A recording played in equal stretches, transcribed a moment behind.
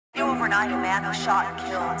Overnight, a man was shot and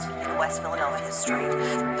killed in West Philadelphia street.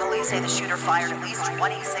 Police say the shooter fired at least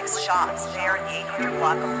 26 shots there in the 800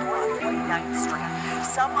 block of North 49th Street.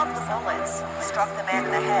 Some of the bullets struck the man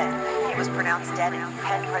in the head. He was pronounced dead in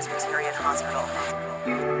Penn Presbyterian Hospital.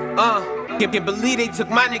 Can't believe they took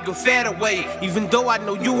my nigga fat away. Even though I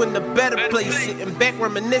know you in a better place. Sitting back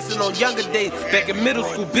reminiscing on younger days. Back in middle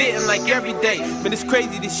school, biting like every day. Man, it's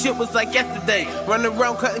crazy, this shit was like yesterday. Running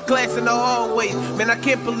around cutting class in the hallways. Man, I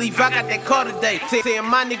can't believe I got that call today. Saying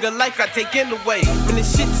my nigga life I take in the way. Man,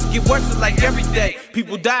 this shit just get worse like every day.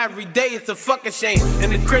 People die every day, it's a fucking shame.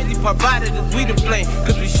 And the crazy part about it is we to blame.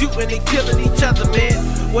 Cause we shooting and killing each other, man.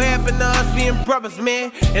 What happened to us being brothers,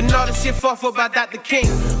 man? And all the shit fought for by Dr. King.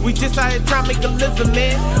 We just out here trying to make a living,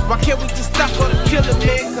 man. Why can't we just stop all the killing,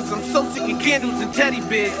 man? Cause I'm so sick of candles and teddy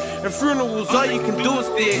bears. And funerals, all you can do is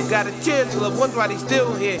stare. Gotta cheers, loved ones while they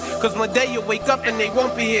still here. Cause one day you'll wake up and they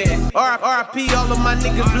won't be here. R.I.P. all of my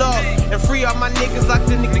niggas lost. And free all my niggas locked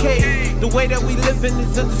in the cage. The way that we living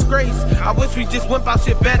is a disgrace. I wish we just went about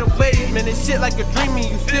shit better ways. Man, this shit like a dream and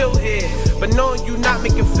you still here. But knowing you not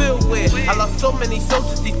make it feel weird. I lost so many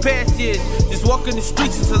soldiers these past years. Just walking the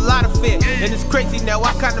streets is a lot of fear. And it's crazy now,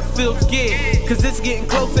 I kinda feel scared. Cause it's getting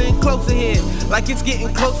closer and closer here. Like it's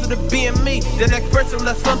getting closer to being me. The next person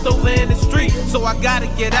left slumped over in the street. So I gotta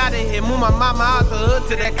get out of here. Move my mama out the hood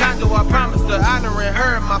to that condo. I promised her, honoring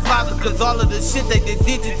her and my father. Cause all of the shit they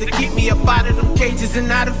did just to keep me up out of them cages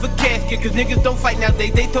and out of a casket. Cause niggas don't fight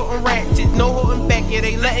nowadays, they toting ratchet. No holding back, yeah,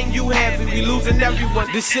 they letting you have it. We losing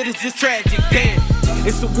everyone, this shit is just tragic, damn.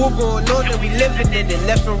 It's a war going on and we living in it.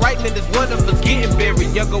 Left and right, man, there's one of us getting buried.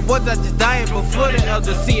 Younger ones are just dying before the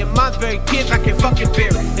elders. Seeing my very kids, I can't fucking bear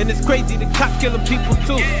it. And it's crazy, the cops killing people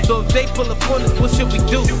too. So if they pull up on us, what should we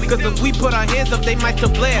do? Cause if we put our hands up, they might still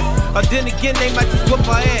blast. Or then again, they might just whoop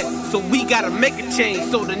our ass. So we gotta make a change,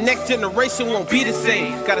 so the next generation won't be the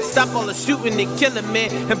same. Gotta stop all the shooting and killing, man.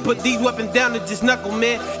 And put these weapons down and just knuckle,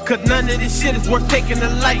 man. Cause none of this shit is worth taking a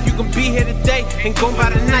life. You can be here today and go by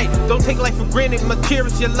the night. Don't take life for granted, much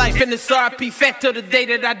cherish your life. And it's R.I.P. fat till the day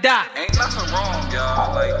that I die. Ain't nothing wrong,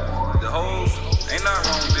 y'all. Like, the hoes, ain't nothing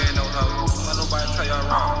wrong with being no hoe. Don't let nobody tell y'all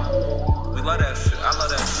wrong. We love that shit. I love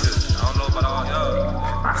that shit. I don't know about all y'all. You know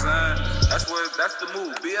what I'm saying? That's the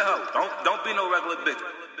move. Be a hoe. Don't be no regular bitch.